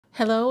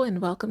Hello and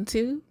welcome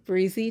to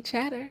Breezy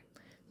Chatter.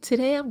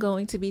 Today I'm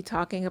going to be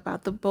talking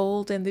about the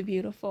bold and the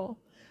beautiful.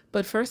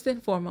 But first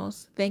and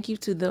foremost, thank you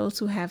to those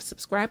who have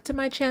subscribed to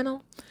my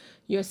channel.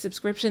 Your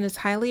subscription is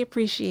highly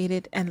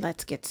appreciated, and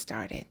let's get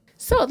started.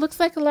 So it looks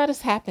like a lot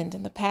has happened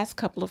in the past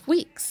couple of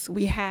weeks.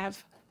 We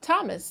have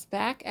Thomas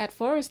back at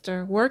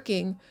Forrester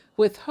working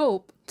with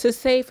Hope to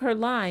save her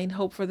line,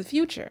 Hope for the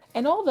Future.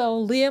 And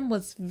although Liam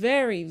was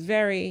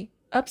very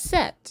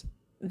upset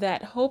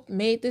that Hope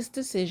made this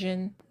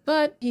decision,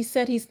 but he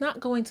said he's not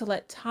going to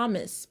let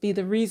Thomas be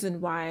the reason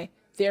why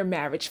their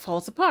marriage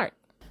falls apart.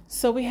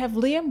 So we have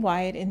Liam,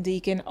 Wyatt, and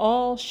Deacon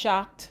all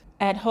shocked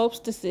at Hope's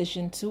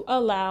decision to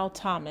allow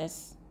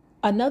Thomas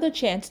another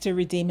chance to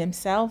redeem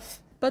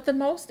himself. But the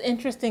most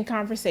interesting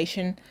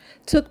conversation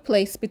took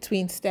place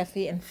between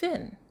Steffy and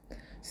Finn.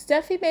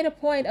 Steffy made a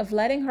point of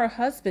letting her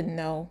husband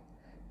know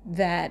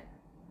that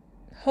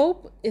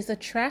Hope is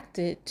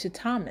attracted to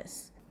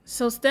Thomas.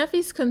 So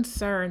Steffy's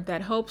concerned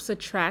that Hope's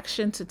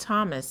attraction to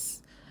Thomas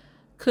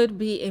could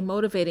be a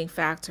motivating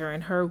factor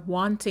in her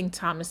wanting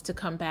Thomas to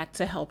come back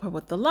to help her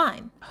with the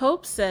line.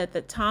 Hope said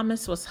that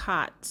Thomas was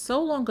hot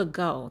so long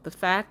ago. The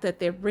fact that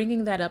they're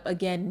bringing that up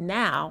again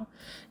now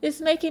is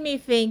making me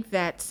think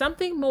that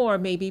something more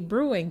may be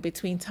brewing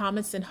between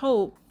Thomas and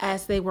Hope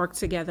as they work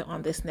together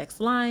on this next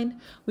line.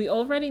 We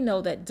already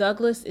know that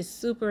Douglas is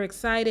super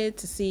excited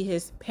to see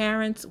his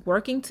parents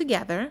working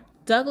together.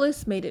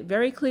 Douglas made it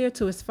very clear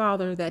to his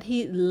father that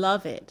he'd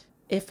love it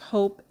if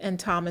Hope and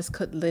Thomas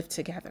could live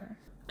together.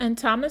 And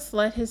Thomas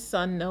let his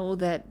son know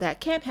that that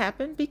can't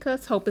happen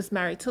because Hope is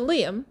married to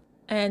Liam.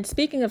 And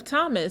speaking of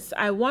Thomas,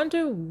 I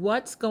wonder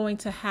what's going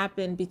to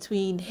happen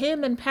between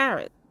him and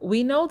Paris.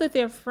 We know that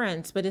they're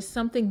friends, but is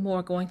something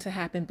more going to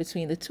happen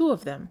between the two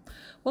of them?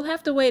 We'll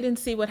have to wait and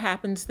see what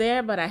happens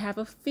there, but I have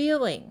a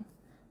feeling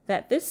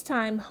that this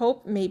time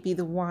Hope may be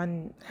the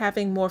one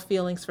having more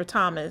feelings for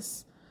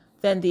Thomas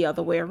than the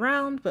other way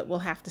around, but we'll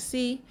have to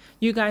see.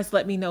 You guys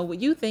let me know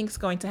what you think is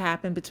going to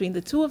happen between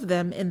the two of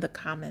them in the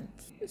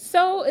comments.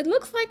 So it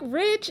looks like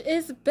Ridge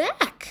is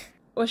back.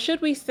 Or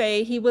should we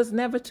say he was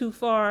never too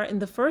far in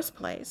the first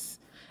place?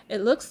 It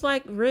looks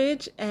like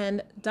Ridge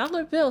and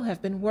Dollar Bill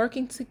have been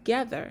working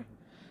together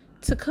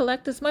to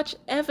collect as much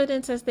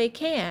evidence as they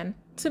can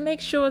to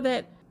make sure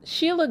that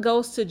Sheila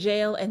goes to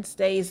jail and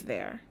stays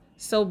there.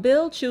 So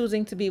Bill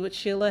choosing to be with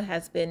Sheila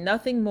has been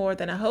nothing more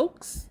than a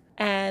hoax.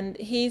 And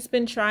he's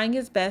been trying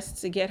his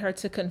best to get her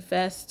to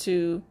confess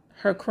to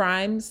her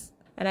crimes.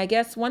 And I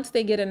guess once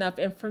they get enough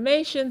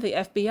information, the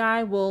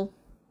FBI will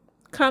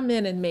come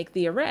in and make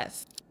the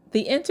arrest.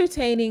 The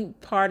entertaining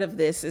part of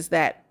this is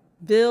that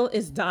Bill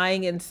is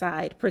dying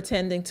inside,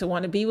 pretending to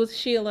want to be with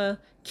Sheila,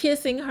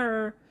 kissing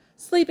her,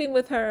 sleeping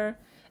with her,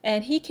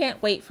 and he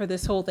can't wait for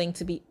this whole thing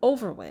to be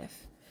over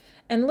with.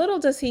 And little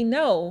does he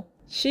know,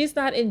 she's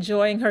not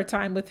enjoying her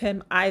time with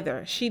him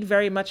either. She'd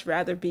very much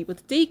rather be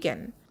with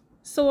Deacon.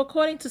 So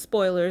according to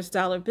spoilers,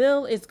 Dollar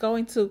Bill is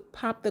going to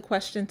pop the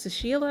question to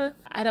Sheila.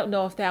 I don't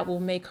know if that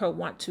will make her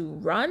want to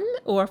run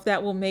or if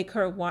that will make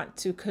her want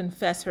to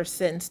confess her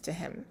sins to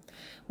him.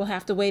 We'll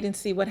have to wait and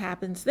see what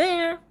happens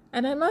there.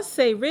 And I must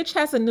say, Ridge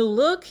has a new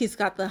look. He's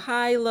got the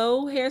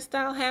high-low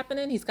hairstyle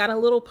happening. He's got a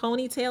little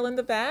ponytail in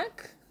the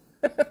back.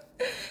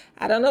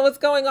 I don't know what's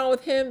going on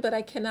with him, but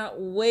I cannot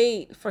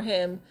wait for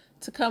him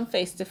to come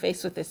face to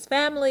face with his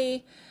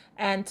family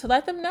and to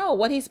let them know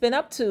what he's been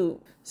up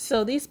to.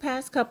 So these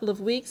past couple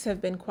of weeks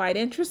have been quite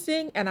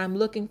interesting, and I'm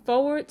looking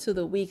forward to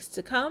the weeks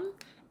to come.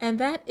 And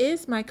that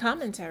is my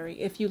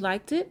commentary. If you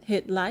liked it,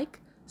 hit like,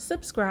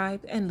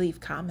 subscribe, and leave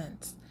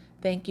comments.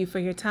 Thank you for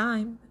your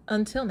time.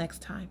 Until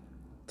next time,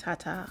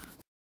 ta-ta.